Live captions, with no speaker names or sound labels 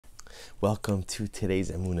Welcome to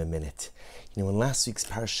today's Emunah Minute. In last week's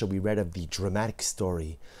parasha we read of the dramatic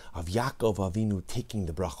story of Yaakov Avinu taking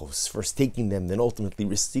the brachos, first taking them, then ultimately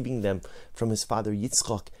receiving them from his father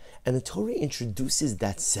Yitzchak. And the Torah introduces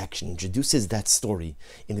that section, introduces that story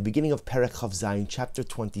in the beginning of Perek Chav Zayin, chapter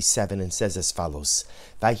 27, and says as follows: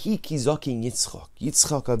 Vayhi ki zokin Yitzchak.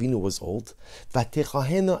 Yitzchak Avinu was old.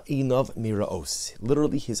 Vatechahena einav miraos.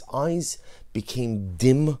 Literally, his eyes became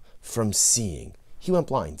dim from seeing. He went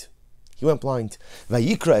blind.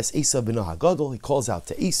 Vayikra es Esav b'no hagadol. He calls out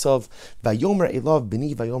to Esav. Vayomer elav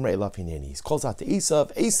b'ni, vayomer elav hineni. He calls out to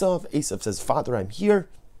Esav. Esav says, "Father, I'm here."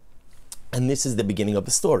 And this is the beginning of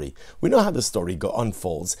the story. We know how the story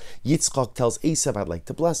unfolds. Yitzchak tells Esav, "I'd like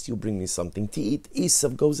to bless you. Bring me something to eat."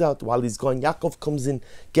 Esav goes out. While he's gone, Yaakov comes in,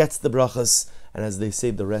 gets the brachas, and as they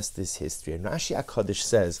say, the rest is history. And Rashi HaKadosh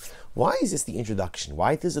says, why is this the introduction?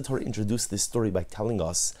 Why does the Torah introduce this story by telling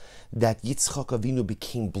us that Yitzchak Avinu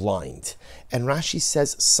became blind? And Rashi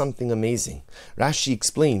says something amazing. Rashi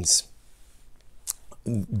explains,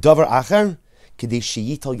 Davar acher kedei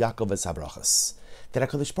sheyital Yaakov es habrachas. That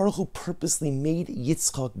HaKadosh Baruch Hu purposely made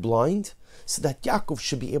Yitzchak blind so that Yaakov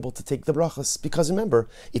should be able to take the brachas. Because remember,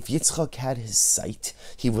 if Yitzchak had his sight,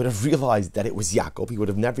 he would have realized that it was Yaakov. He would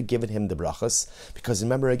have never given him the brachas. Because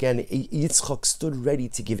remember again, Yitzchak stood ready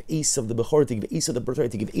to give Esav the Bechor, to give Esav the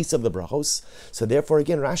birthright, to give Esav the brachos. So therefore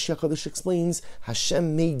again, Rashi HaKadosh explains,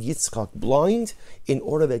 Hashem made Yitzchak blind in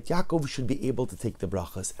order that Yaakov should be able to take the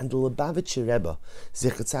brachas. And the Lubavitcher Rebbe,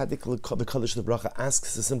 Zecher Tzadik L'Kadosh the Bracha,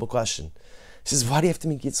 asks a simple question. He says, why do you have to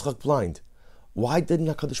make Yitzchak blind? Why didn't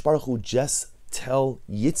HaKadosh Baruch Hu just tell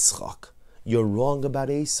Yitzchak, you're wrong about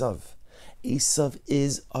Esav? Esav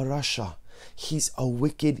is a rasha. He's a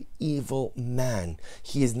wicked, evil man.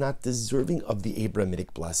 He is not deserving of the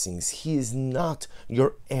Abrahamic blessings. He is not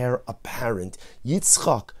your heir apparent.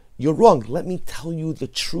 Yitzchak, you're wrong. Let me tell you the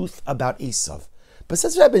truth about Esav. But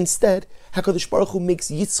says Rebbe, instead, HaKadosh Baruch Hu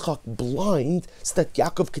makes Yitzchak blind so that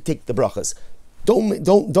Yaakov could take the brachas.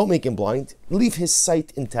 Don't make him blind. Leave his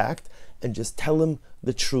sight intact and just tell him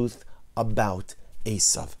the truth about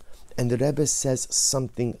Esav. And the Rebbe says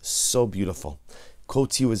something so beautiful.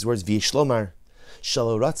 Quotes you his words, V'yishlomar,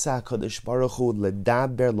 Shelo ratza HaKadosh Baruch Hu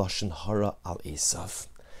ledaber lashon hara al Esav.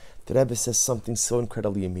 The Rebbe says something so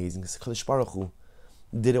incredibly amazing. HaKadosh Baruch Hu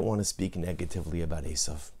didn't want to speak negatively about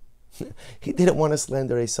Esav. He didn't want to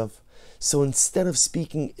slander Esav. So instead of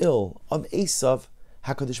speaking ill of Esav,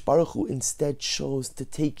 HaKadosh Baruch Hu instead chose to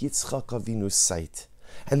take Yitzchak Avinu's sight.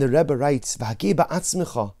 And the Rebbe writes, V'hagei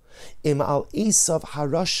ba'atzmecha, im al Esav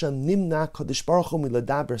harasha nimna HaKadosh Baruch Hu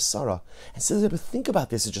miladaber Sarah. And says, Rebbe, think about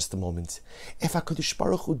this for just a moment. If HaKadosh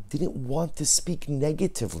Baruch Hu didn't want to speak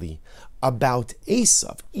negatively about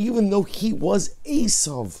Esav, even though he was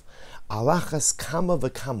Esav, alachas kama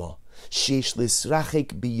v'kama, sheish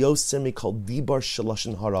lisrachek biyoser mikol dibar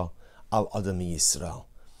shalashon hara al adam Yisrael.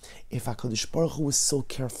 If HaKadosh Baruch Hu was so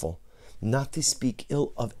careful not to speak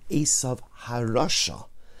ill of Esav Harasha,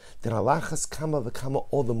 then alachas kama v'kama,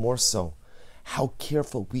 all the more so, how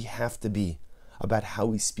careful we have to be about how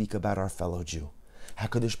we speak about our fellow Jew.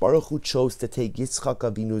 HaKadosh Baruch Hu chose to take Yitzchak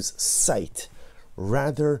Avinu's sight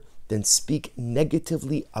rather than speak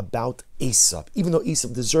negatively about Esav, even though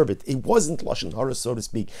Esav deserved it. It wasn't lashon hara, so to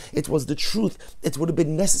speak. It was the truth. It would have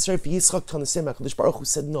been necessary for Yitzchak to understand. HaKadosh Baruch Hu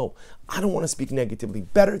said, no, I don't want to speak negatively.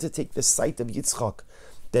 Better to take the sight of Yitzchak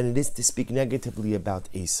than it is to speak negatively about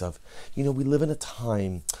Esav. We live in a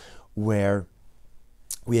time where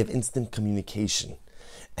we have instant communication.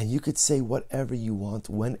 And you could say whatever you want,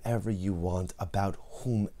 whenever you want, about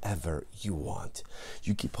whomever you want.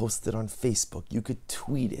 You could post it on Facebook, you could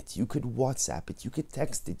tweet it, you could WhatsApp it, you could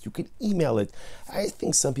text it, you could email it. I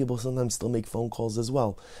think some people sometimes still make phone calls as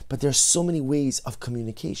well. But there's so many ways of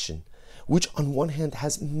communication, which on one hand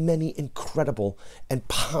has many incredible and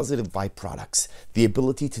positive byproducts. The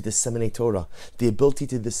ability to disseminate Torah, the ability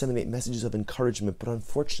to disseminate messages of encouragement. But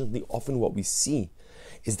unfortunately, often what we see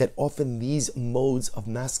is that often these modes of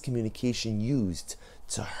mass communication used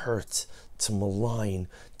to hurt, to malign,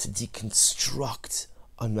 to deconstruct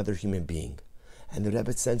another human being. And the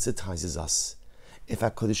Rebbe sensitizes us. If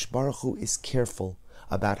HaKadosh Baruch Hu is careful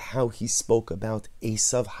about how he spoke about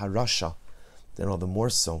Esav Harasha, then all the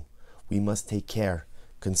more so, we must take care,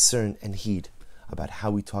 concern, and heed about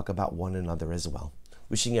how we talk about one another as well.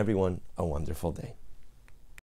 Wishing everyone a wonderful day.